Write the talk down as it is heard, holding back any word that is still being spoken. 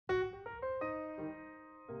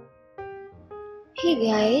Hey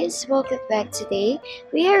guys, welcome back. Today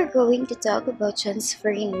we are going to talk about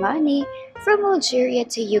transferring money from Algeria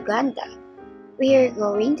to Uganda. We are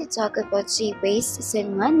going to talk about 3 ways to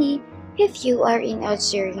send money if you are in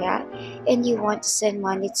Algeria and you want to send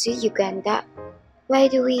money to Uganda. Why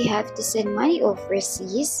do we have to send money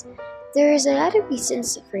overseas? There's a lot of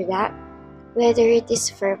reasons for that. Whether it is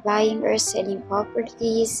for buying or selling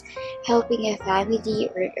properties, helping a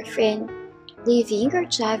family or a friend, living or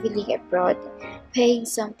traveling abroad, paying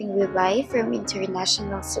something we buy from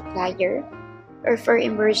international supplier, or for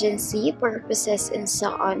emergency purposes and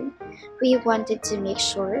so on, we wanted to make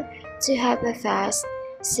sure to have a fast,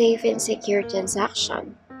 safe and secure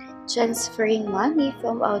transaction. Transferring money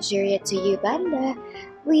from Algeria to Uganda,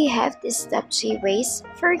 we have these top 3 ways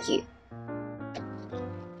for you.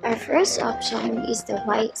 Our first option is the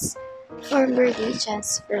WISE. Formerly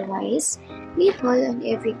TransferWise, people on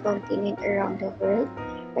every continent around the world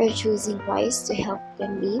are choosing WISE to help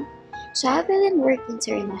them live, travel, and work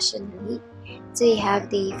internationally. They have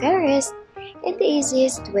the fairest and the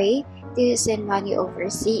easiest way to send money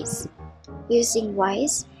overseas. Using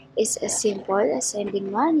WISE is as simple as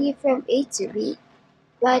sending money from A to B,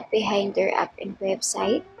 but behind their app and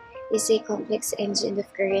website is a complex engine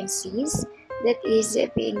of currencies that is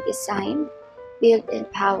being designed, built, and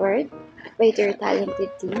powered by their talented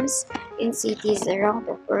teams in cities around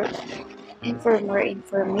the world. And for more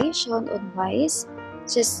information on WISE,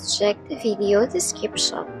 just check the video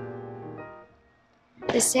description.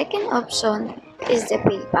 The second option is the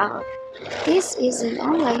PayPal. This is an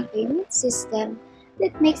online payment system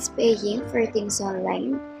that makes paying for things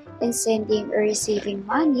online and sending or receiving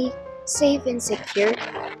money safe and secure.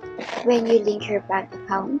 When you link your bank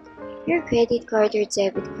account, your credit card or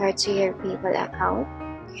debit card to your PayPal account,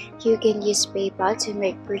 you can use PayPal to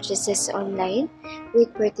make purchases online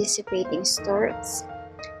with participating stores.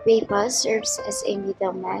 PayPal serves as a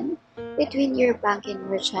middleman between your bank and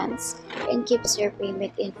merchants and keeps your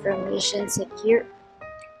payment information secure.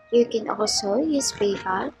 You can also use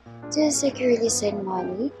PayPal to securely send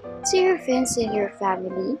money to your friends and your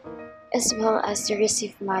family, as well as to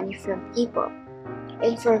receive money from people.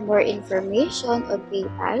 And for more information on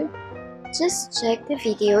PayPal, just check the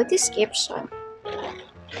video description.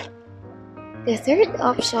 The third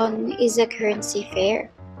option is a currency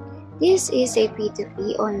fair. This is a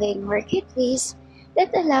P2P online marketplace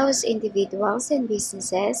that allows individuals and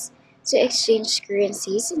businesses to exchange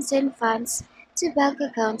currencies and send funds to bank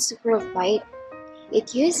accounts worldwide.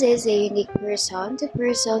 It uses a unique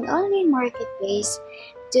person-to-person online marketplace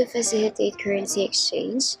to facilitate currency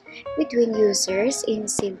exchange between users in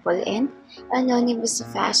simple and anonymous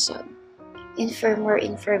fashion. And for more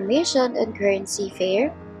information on currency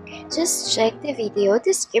fair, just check the video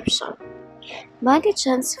description. Money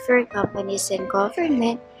transfer companies and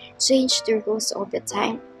government change the rules all the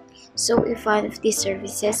time. So if one of these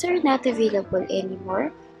services are not available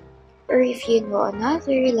anymore, or if you know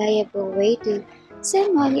another reliable way to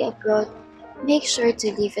send money abroad, make sure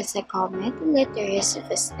to leave us a comment and let the rest of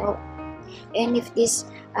us know. And if this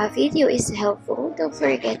video is helpful, don't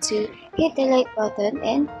forget to hit the like button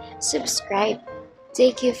and subscribe.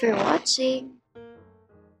 Thank you for watching.